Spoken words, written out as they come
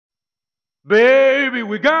Baby,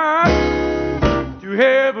 we got to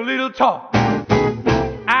have a little talk.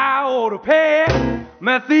 I ought to pack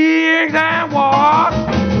my things and walk.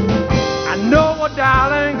 I know a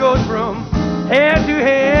darling goes from hand to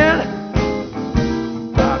hand.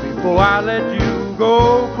 But before I let you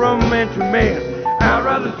go from man to man, I'd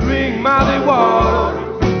rather drink mouthy water,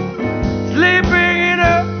 sleeping in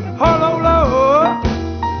a hollow log.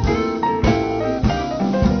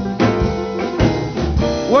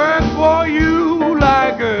 Work for you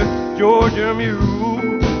like a Georgia mule.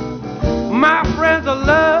 My friends are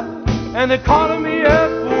love and they're calling me a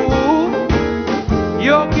fool.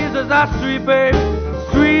 Your kisses are sweet, baby,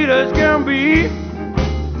 sweet as can be.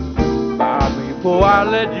 But before I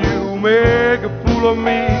let you make a fool of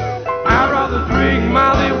me, I'd rather drink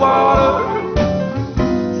mouthy water,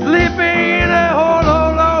 sleeping in a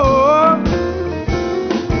hollow log.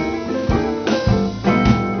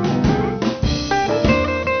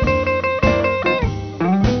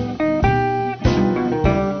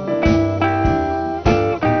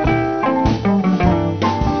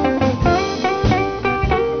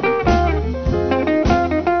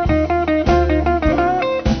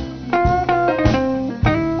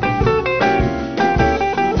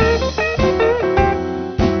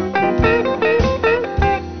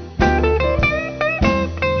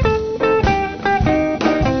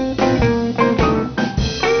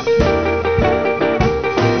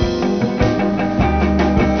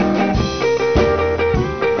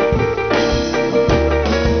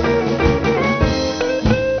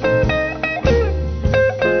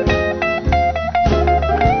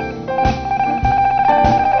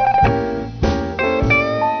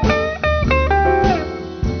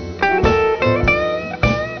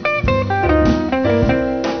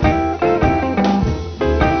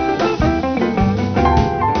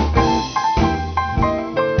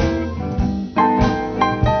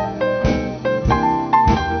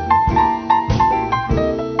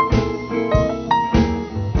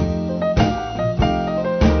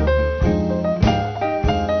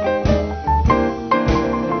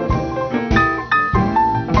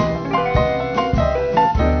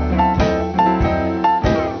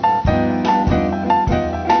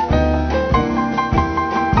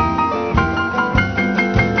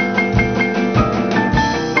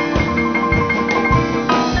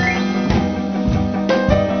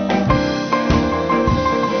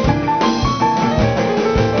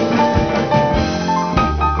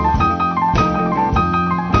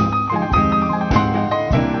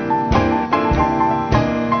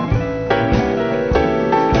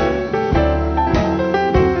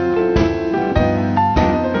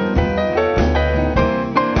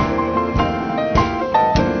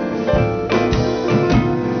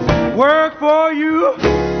 Work for you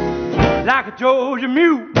like a Georgia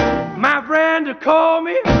mule. My friends are calling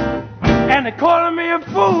me and they're calling me a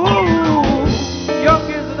fool. Your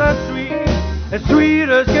kisses are sweet, as sweet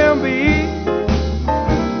as can be.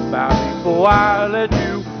 But before I let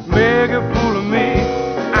you make a fool of me,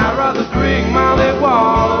 I'd rather drink my liquor